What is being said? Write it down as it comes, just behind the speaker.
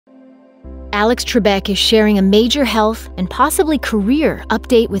Alex Trebeck is sharing a major health and possibly career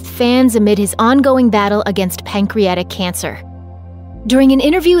update with fans amid his ongoing battle against pancreatic cancer. During an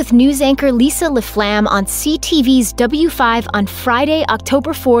interview with news anchor Lisa LaFlamme on CTV's W5 on Friday,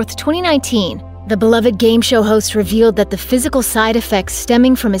 October 4th, 2019, the beloved game show host revealed that the physical side effects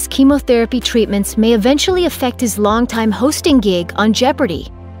stemming from his chemotherapy treatments may eventually affect his longtime hosting gig on Jeopardy.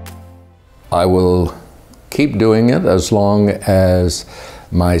 I will keep doing it as long as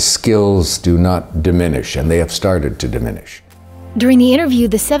my skills do not diminish, and they have started to diminish. During the interview,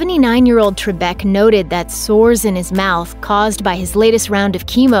 the 79-year-old Trebek noted that sores in his mouth caused by his latest round of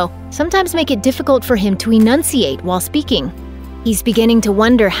chemo sometimes make it difficult for him to enunciate while speaking. He's beginning to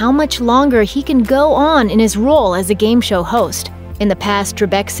wonder how much longer he can go on in his role as a game show host. In the past,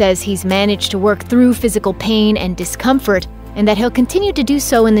 Trebek says he's managed to work through physical pain and discomfort, and that he'll continue to do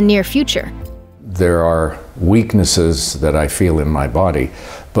so in the near future. There are weaknesses that I feel in my body,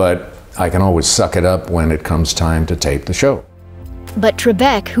 but I can always suck it up when it comes time to tape the show. But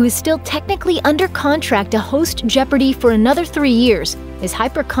Trebek, who is still technically under contract to host Jeopardy for another 3 years, is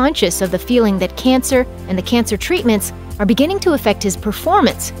hyper-conscious of the feeling that cancer and the cancer treatments are beginning to affect his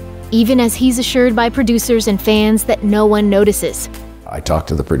performance, even as he's assured by producers and fans that no one notices. I talk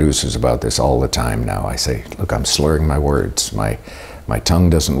to the producers about this all the time now. I say, look, I'm slurring my words. My tongue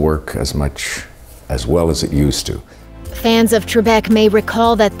doesn't work as well as it used to. Fans of Trebek may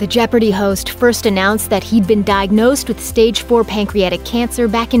recall that the Jeopardy host first announced that he'd been diagnosed with stage 4 pancreatic cancer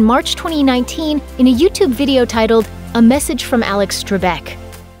back in March 2019 in a YouTube video titled, "A Message from Alex Trebeck."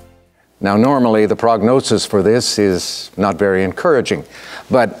 Now, normally the prognosis for this is not very encouraging,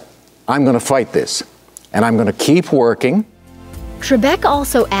 but I'm going to fight this, and I'm going to keep working. Trebek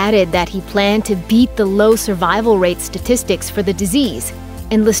also added that he planned to beat the low survival rate statistics for the disease,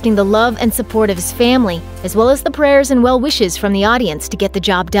 enlisting the love and support of his family, as well as the prayers and well wishes from the audience to get the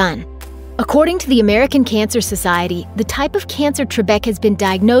job done. According to the American Cancer Society, the type of cancer Trebek has been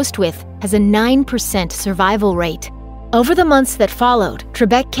diagnosed with has a 9% survival rate. Over the months that followed,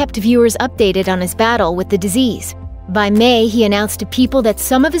 Trebek kept viewers updated on his battle with the disease. By May, he announced to people that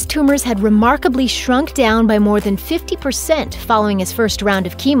some of his tumors had remarkably shrunk down by more than 50% following his first round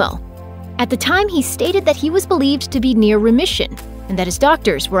of chemo. At the time, he stated that he was believed to be near remission, and that his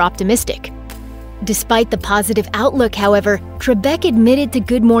doctors were optimistic. Despite the positive outlook, however, Trebek admitted to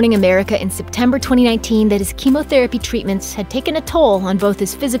Good Morning America in September 2019 that his chemotherapy treatments had taken a toll on both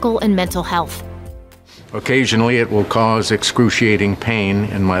his physical and mental health. Occasionally it will cause excruciating pain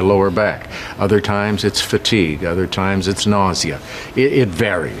in my lower back. Other times it's fatigue, other times it's nausea. It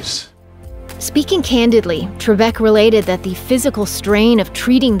varies. Speaking candidly, Trebek related that the physical strain of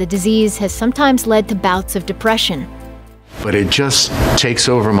treating the disease has sometimes led to bouts of depression. But it just takes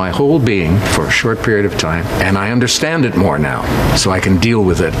over my whole being for a short period of time, and I understand it more now, so I can deal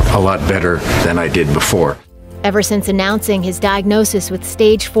with it a lot better than I did before. Ever since announcing his diagnosis with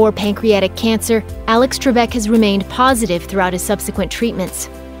stage 4 pancreatic cancer, Alex Trebeck has remained positive throughout his subsequent treatments.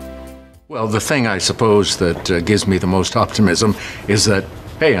 Well, the thing I suppose that gives me the most optimism is that,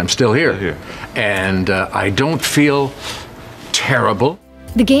 hey, I'm still here. And I don't feel terrible.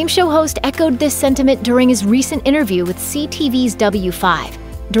 The game show host echoed this sentiment during his recent interview with CTV's W5,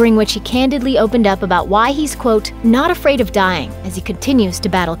 during which he candidly opened up about why he's, quote, not afraid of dying as he continues to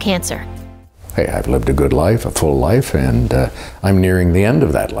battle cancer. Hey, I've lived a good life, a full life, and I'm nearing the end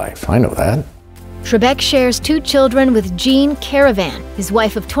of that life. I know that. Trebek shares 2 children with Jean Caravan, his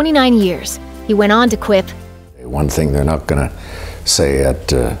wife of 29 years. He went on to quip, one thing they're not going to say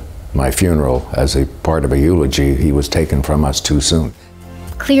at my funeral as a part of a eulogy, he was taken from us too soon.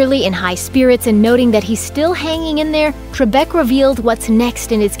 Clearly in high spirits and noting that he's still hanging in there, Trebek revealed what's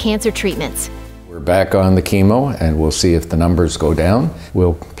next in his cancer treatments. We're back on the chemo, and we'll see if the numbers go down.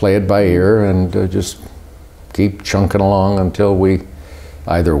 We'll play it by ear and just keep chunking along until we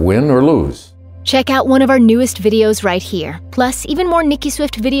either win or lose. Check out one of our newest videos right here. Plus, even more Nicki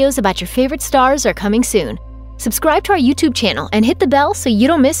Swift videos about your favorite stars are coming soon. Subscribe to our YouTube channel and hit the bell so you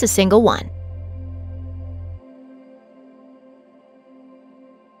don't miss a single one.